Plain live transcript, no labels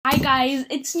Hi guys,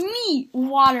 it's me,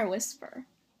 Water Whisper.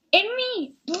 And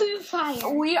me, Blue Fire.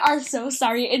 We are so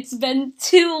sorry, it's been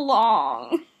too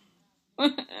long.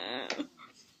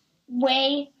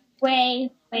 Way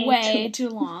too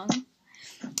long.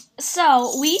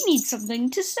 So, we need something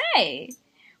to say.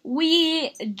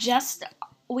 We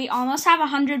almost have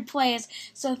 100 plays,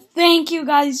 so thank you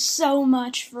guys so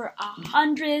much for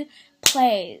 100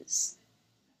 plays.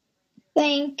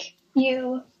 Thank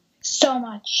you so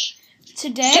much.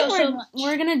 Today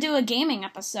we're gonna do a gaming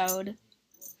episode.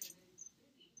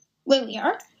 Wait, we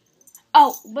are?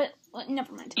 Oh, but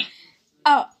never mind.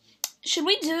 Oh, should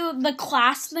we do the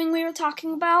class thing we were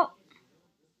talking about?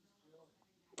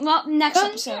 Well, next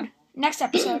episode. Yeah. Next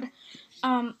episode.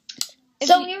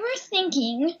 So we were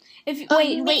thinking. Wait.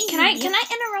 Can I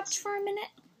interrupt for a minute?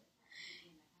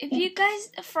 If you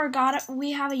guys forgot it,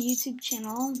 we have a YouTube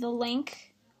channel. The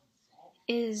link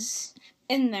is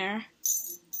in there.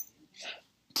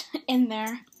 In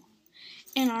our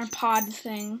pod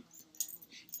thing.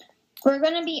 We're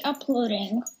gonna be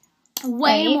uploading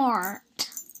way more.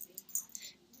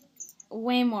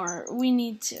 We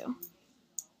need to.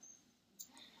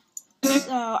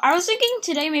 So I was thinking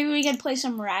today maybe we could play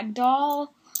some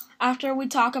Ragdoll after we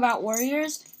talk about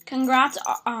Warriors. Congrats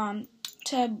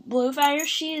to Blue Fire.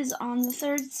 She is on the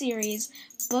 3rd series,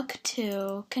 book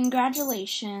 2.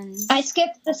 Congratulations. I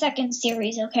skipped the 2nd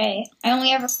series, okay? I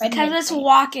only ever read because it's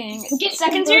walking.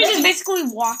 2nd series is basically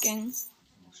walking.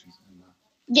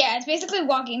 Yeah, it's basically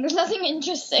walking. There's nothing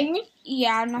interesting.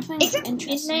 Yeah, nothing interesting.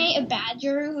 Except Midnight, a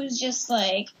badger who's just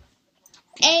like,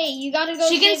 hey, you gotta go.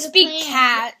 She can speak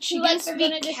cat. She can speak cat.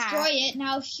 Gonna destroy it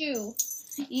now. Shoo.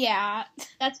 Yeah,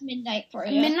 that's Midnight for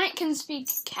you. Midnight can speak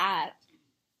cat.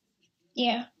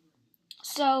 Yeah.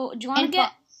 So do you want to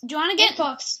get? Do you want to get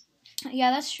Fox?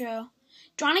 Yeah, that's true.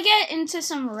 Do you want to get into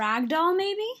some Ragdoll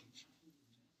maybe?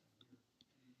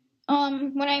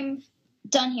 When I'm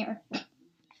done here.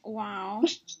 Wow.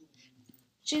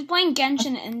 She's playing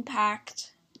Genshin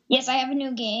Impact. Yes, I have a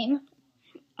new game.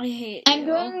 I hate I'm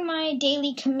doing my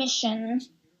daily commission.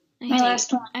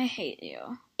 Last one. I hate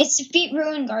you. It's defeat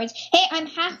Ruin Guards. Hey, I'm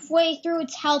halfway through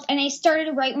its health, and I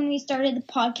started right when we started the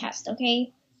podcast,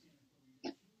 okay?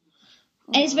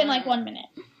 And it's been like 1 minute.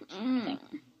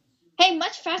 Hey,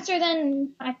 much faster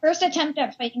than my first attempt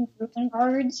at fighting Ruin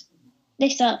Guards. They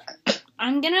suck.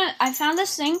 I found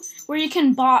this thing where you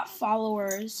can bot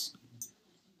followers.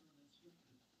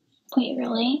 Wait,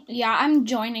 really? Yeah, I'm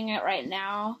joining it right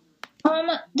now.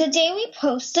 The day we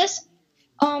post this,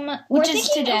 we're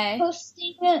thinking of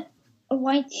posting a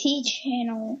YT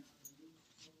channel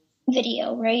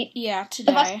video, right? Yeah,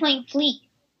 today. Of us playing Fleet.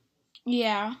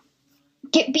 Yeah.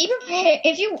 Be prepared.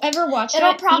 If you ever watch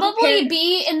It'll probably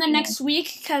be in the next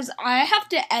week because I have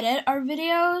to edit our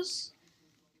videos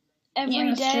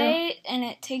every day, and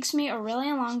it takes me a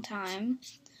really long time.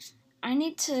 I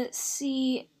need to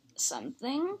see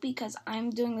something because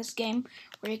I'm doing this game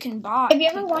where you can bot. If you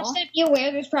ever watched it, be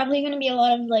aware there's probably going to be a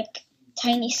lot of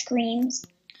tiny screens.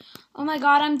 Oh my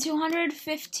god, I'm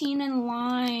 215 in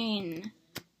line.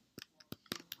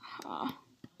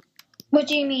 What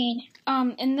do you mean?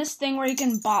 In this thing where you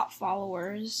can bot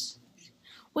followers.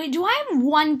 Wait, do I have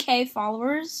 1K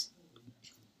followers?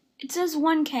 It says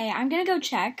 1K. I'm gonna go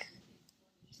check.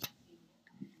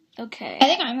 Okay. I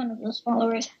think I'm one of those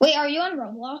followers. Wait, are you on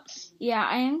Roblox? Yeah,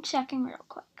 I am checking real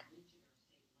quick.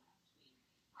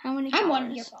 How many followers? I'm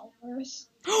one of your followers.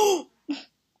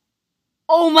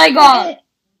 Oh my god!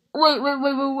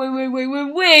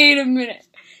 Wait a minute.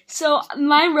 So,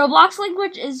 my Roblox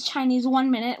language is Chinese. 1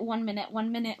 minute. Okay,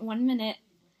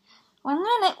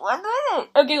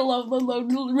 load.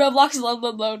 Roblox,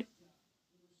 load.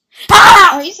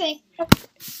 Ah! Are you saying?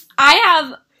 I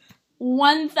have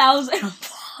 1,000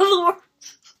 followers.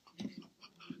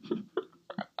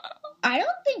 I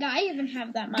don't think I even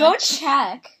have that much. Go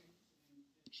check.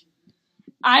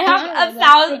 I have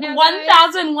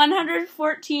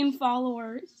 1,114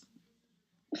 followers.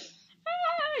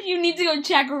 You need to go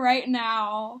check right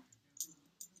now.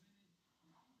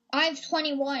 I have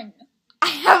 21. I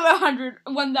have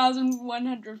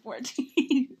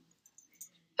 1,114.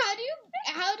 How do you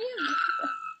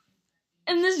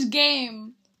in this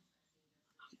game?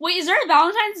 Wait, is there a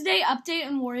Valentine's Day update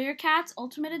in Warrior Cats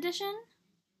Ultimate Edition?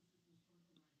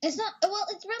 It's not. Well,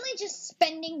 it's really just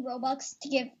spending Robux to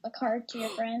give a card to your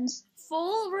friends.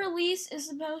 Full release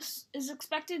is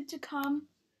expected to come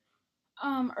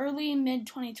early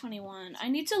mid-2021. I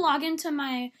need to log into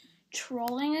my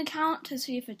trolling account to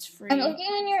see if it's free. I'm looking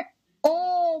on your...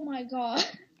 Oh my god.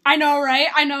 I know,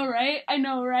 right?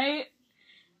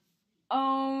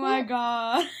 Oh my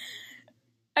god.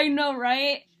 I know,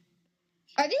 right?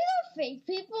 Are these all fake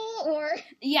people, or?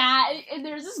 Yeah,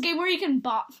 there's this game where you can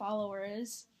bot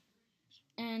followers.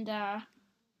 And,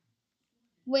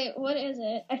 Wait, what is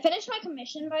it? I finished my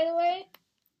commission, by the way.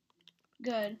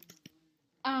 Good.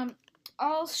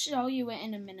 I'll show you it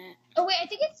in a minute. Oh, wait, I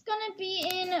think it's gonna be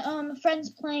in,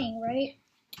 Friends Playing, right?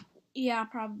 Yeah,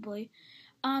 probably.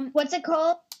 What's it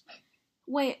called?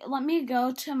 Wait, let me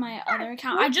go to my other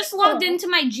account. I just logged into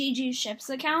my GG Ships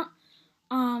account.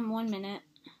 1 minute.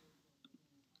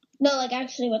 No, like,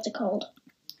 actually, what's it called?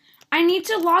 I need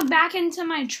to log back into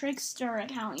my Trickster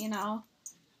account, you know.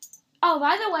 Oh,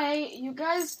 by the way, you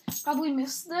guys probably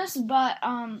missed this, but,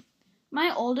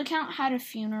 my old account had a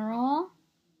funeral.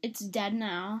 It's dead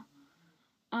now.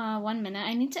 1 minute.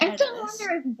 I need to edit this. I'm still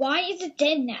wondering, why is it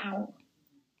dead now?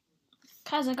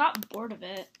 Because I got bored of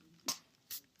it.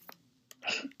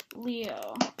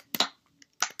 Leo.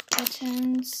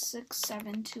 Button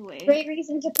 6728. Great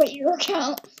reason to put your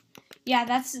account. Yeah,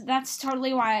 that's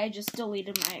totally why I just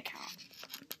deleted my account.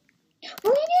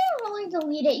 Well, you didn't really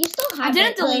delete it. You still have it. I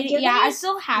didn't delete like, it. Yeah, I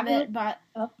still have it, but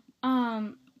Oh.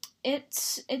 it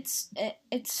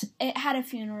had a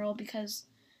funeral because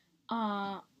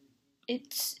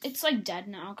it's like dead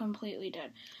now, completely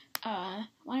dead. 1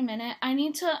 minute.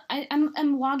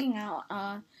 I'm logging out.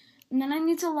 And then I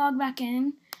need to log back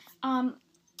in.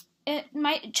 It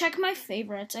might check my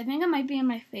favorites. I think it might be in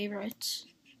my favorites.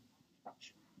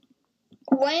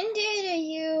 When did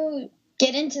you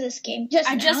get into this game?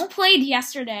 I just played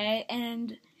yesterday,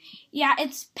 and yeah,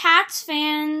 it's Pats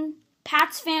Fan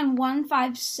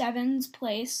 157's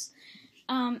place.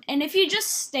 And if you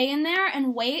just stay in there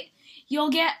and wait, you'll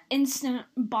get instant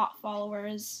bot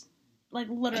followers, like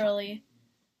literally.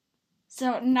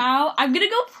 So now I'm gonna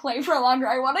go play for longer.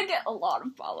 I want to get a lot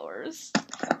of followers.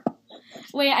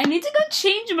 Wait, I need to go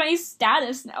change my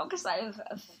status now because I have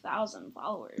 1,000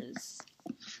 followers.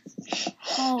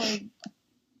 Holy.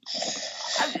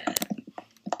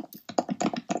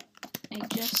 I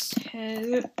just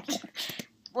hit,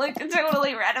 like,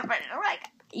 totally random, but like,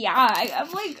 yeah, I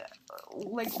have like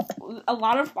a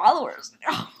lot of followers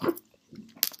now.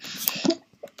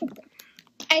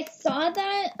 I saw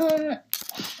that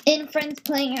in Friends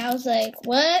Playing. I was like,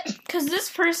 what? Because this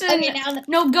person, Okay,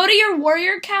 no, go to your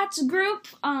Warrior Cats group,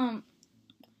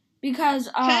 because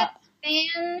Cat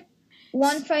Fan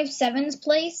 157's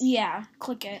place. Yeah,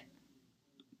 click it.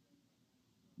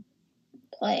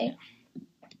 Play.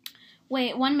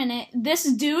 Wait, 1 minute. This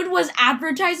dude was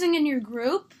advertising in your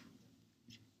group,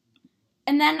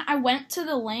 and then I went to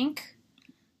the link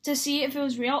to see if it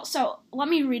was real. So let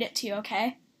me read it to you,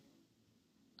 okay?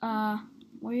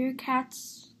 Warrior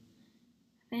Cats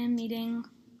fan meeting.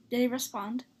 Did he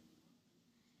respond?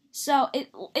 So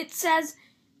it says,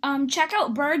 check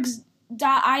out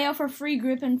Bergs.io for free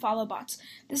group and follow bots.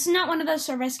 This is not one of those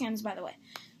survey scams, by the way.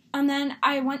 And then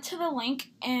I went to the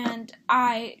link, and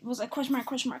I was like, question mark.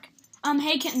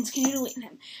 Hey kittens, can you delete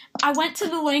him? I went to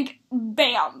the link,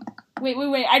 bam.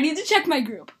 Wait, I need to check my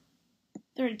group.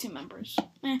 32 members.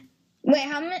 Wait,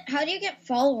 how do you get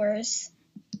followers?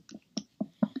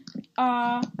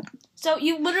 So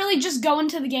you literally just go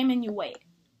into the game and you wait.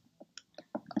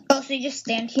 Oh, so you just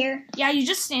stand here? Yeah, you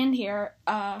just stand here.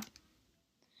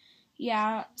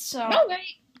 Yeah, so Okay.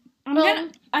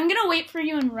 I'm gonna wait for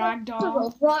you in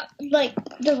Ragdoll.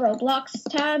 The Roblox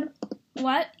tab.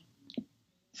 What?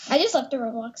 I just left the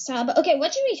Roblox tab. Okay,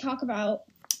 what should we talk about?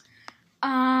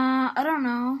 I don't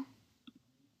know.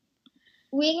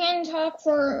 We can talk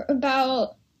for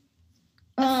about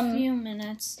a few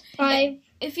minutes. 5.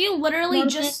 If you literally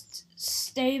just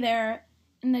stay there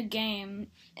in the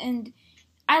game, and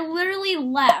I literally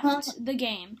left the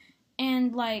game,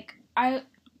 and like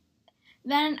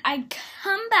then I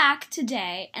come back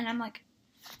today, and I'm like,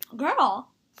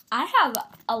 girl, I have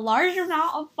a large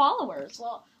amount of followers.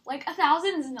 Well, like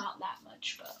 1,000 is not that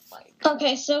much, but like.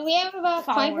 Okay, so we have about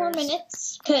 5 more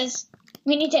minutes because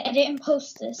we need to edit and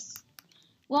post this.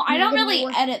 Well, I don't really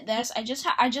edit this. I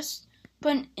just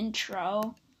put an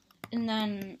intro, and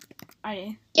then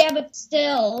Yeah, but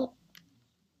still.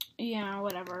 Yeah,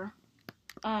 whatever.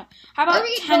 How about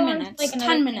 10 minutes? Like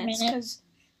 10 minutes, because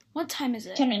what time is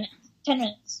it? 10 minutes. 10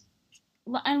 minutes.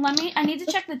 And I need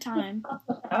to check the time.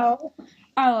 Oh.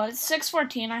 Oh, it's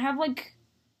 6:14. I have like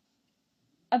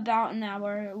about an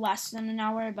hour, less than an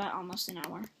hour, but almost an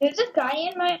hour. There's a guy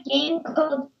in my game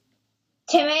called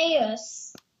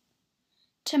Timaeus.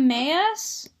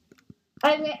 Timaeus?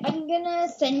 I'm gonna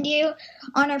send you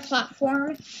on our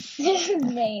platform his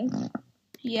name.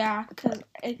 Yeah, because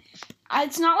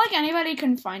it's not like anybody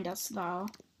can find us, though.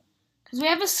 Because we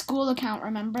have a school account,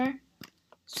 remember?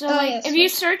 So, if you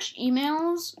search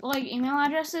emails, email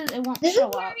addresses, it won't this show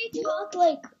is where up. we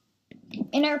talk,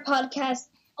 in our podcast,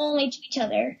 only to each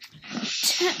other.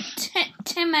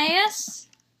 Timaeus?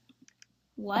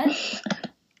 What?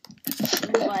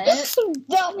 What?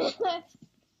 Dumb.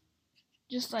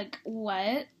 Just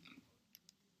what?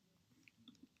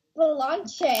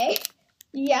 Belanche.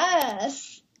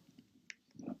 Yes.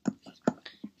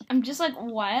 I'm just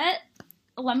what?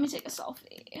 Let me take a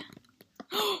selfie.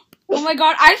 Oh my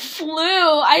god, I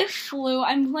flew.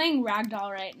 I'm playing Ragdoll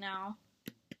right now.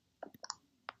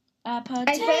 A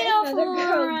potato flew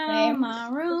my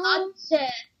room.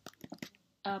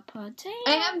 A potato.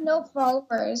 I have no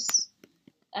followers.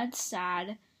 That's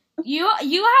sad. You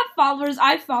have followers.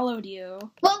 I followed you.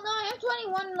 Well, no, I have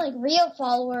 21 real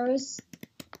followers,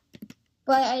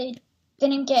 but I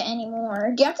didn't get any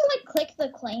more. Do you have to click the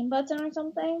claim button or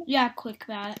something? Yeah, click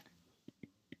that.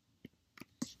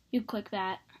 You click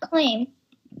that. Claim.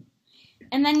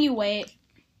 And then you wait.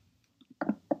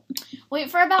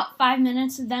 Wait for about 5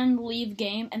 minutes, then leave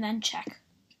game, and then check.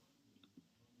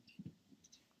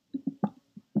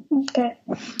 Okay.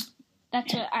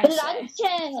 That's what I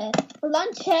say.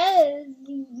 Lunches!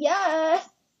 Yes!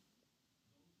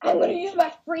 I'm gonna use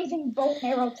my freezing bow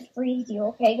and arrow to freeze you,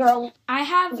 okay, girl? I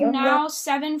have now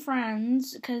 7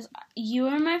 friends, because you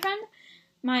are my friend.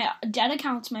 My dead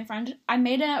account's my friend. I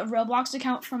made a Roblox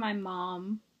account for my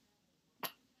mom.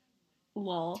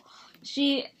 Lol.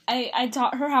 I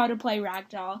taught her how to play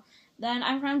Ragdoll. Then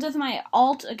I'm friends with my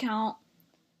alt account.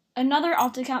 Another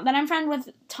alt account. Then I'm friend with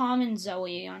Tom and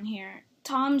Zoe on here.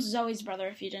 Tom's Zoe's brother,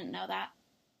 if you didn't know that.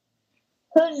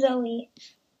 Who's Zoe?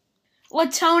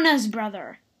 Latona's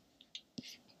brother.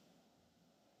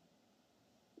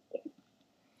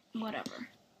 Whatever.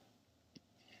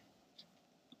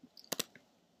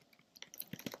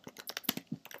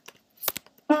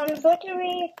 What do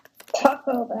we talk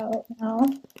about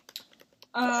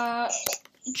now?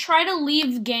 Try to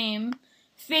leave game.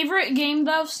 Favorite game,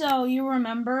 though, so you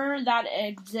remember that it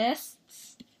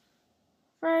exists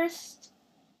first.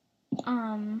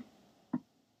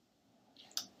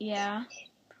 Yeah.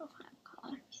 Profile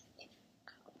color.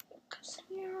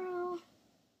 Casemiro.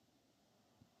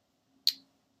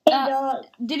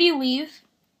 Did you leave?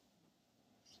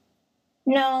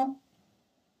 No.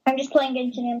 I'm just playing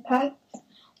Genshin Impact.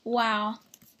 Wow.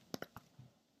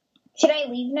 Should I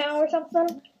leave now or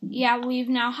something? Yeah, leave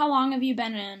now. How long have you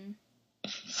been in?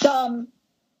 4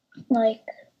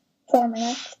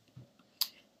 minutes.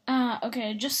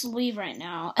 Okay, just leave right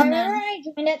now. I remember I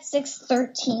joined at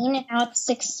 6:13 and now it's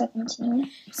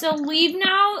 6:17. So leave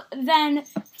now, then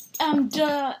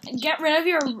get rid of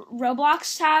your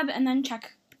Roblox tab and then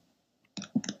check.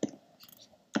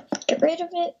 Get rid of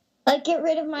it? Get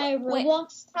rid of my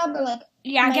Roblox tab or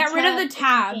Yeah, get rid of the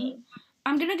tab.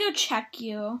 I'm gonna go check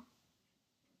you.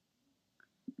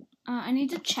 I need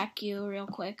to check you real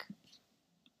quick.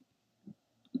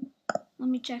 Let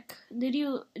me check. Did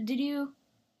you?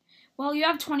 Well, you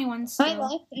have 21 still. I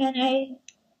left and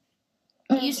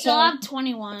You still have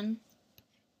 21.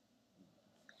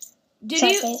 Did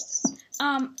you?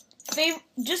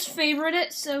 Just favorite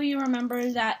it so you remember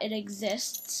that it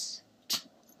exists.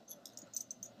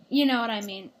 You know what I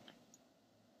mean.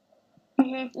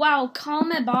 Mm-hmm. Wow, Call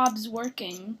Me Bob's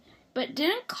working. But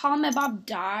didn't Call Me Bob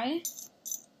die?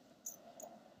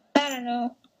 I don't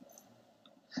know.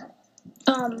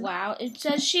 Wow, it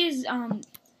says she's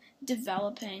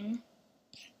developing.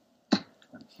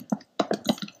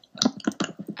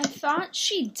 I thought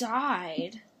she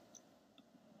died.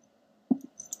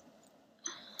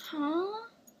 Huh?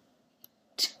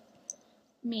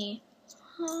 Me.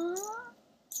 Huh?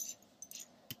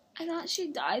 I thought she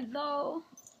died though.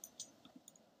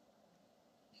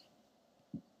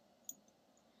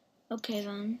 Okay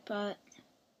then, but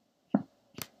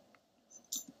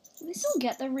at least I'll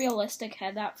get the realistic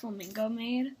head that Flamingo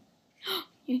made.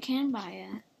 You can buy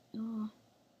it. Oh.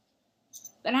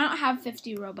 But I don't have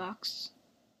 50 Robux.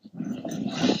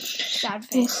 Sad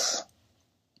face.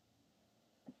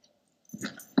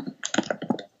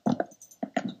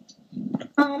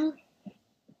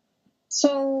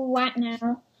 So what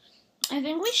now? I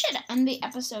think we should end the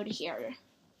episode here.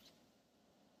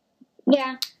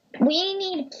 Yeah. We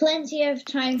need plenty of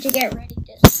time to get ready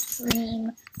to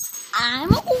stream. I'm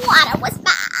Water Whisper.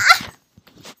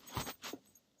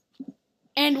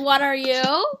 And what are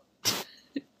you?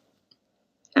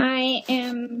 I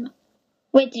am...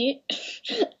 Wait,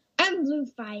 I'm Blue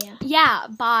Fire. Yeah,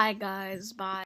 bye guys, bye.